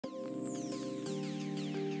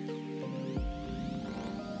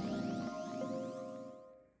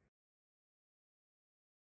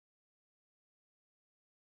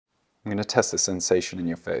I'm going to test the sensation in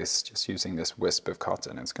your face just using this wisp of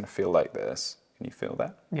cotton. It's going to feel like this. Can you feel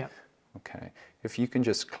that? Yeah. Okay. If you can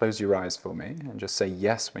just close your eyes for me and just say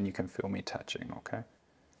yes when you can feel me touching, okay?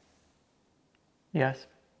 Yes.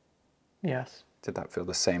 Yes. Did that feel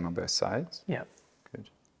the same on both sides? Yeah. Good.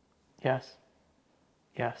 Yes.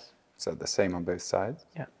 Yes. Is that the same on both sides?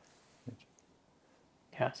 Yeah. Good.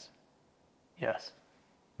 Yes. Yes.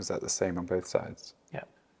 Was that the same on both sides? Yeah.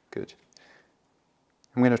 Good.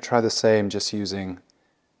 I'm going to try the same just using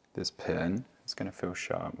this pin. It's going to feel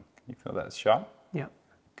sharp. Can you feel that it's sharp? Yeah.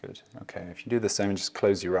 Good. Okay, if you do the same, just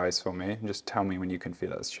close your eyes for me and just tell me when you can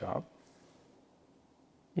feel it's sharp.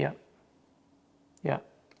 Yeah. Yeah.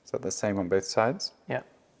 Is that the same on both sides? Yeah.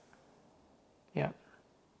 Yeah.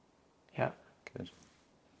 Yeah. Good.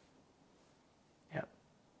 Yeah.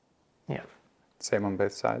 Yeah. Same on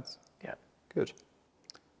both sides? Yeah. Good.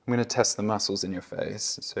 I'm going to test the muscles in your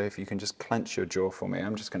face. So if you can just clench your jaw for me,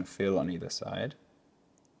 I'm just going to feel on either side.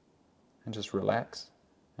 And just relax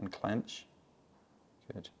and clench.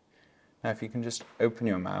 Good. Now if you can just open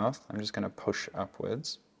your mouth, I'm just going to push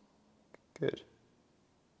upwards. Good.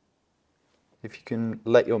 If you can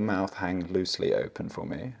let your mouth hang loosely open for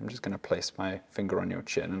me, I'm just going to place my finger on your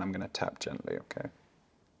chin and I'm going to tap gently, okay?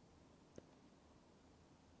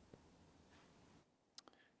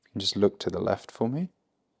 You can just look to the left for me.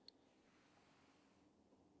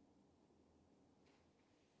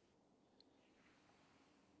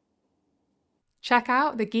 Check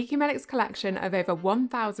out the Geeky Medics collection of over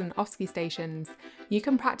 1,000 OSCE stations. You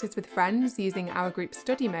can practice with friends using our group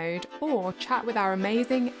study mode or chat with our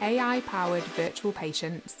amazing AI-powered virtual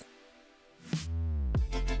patients.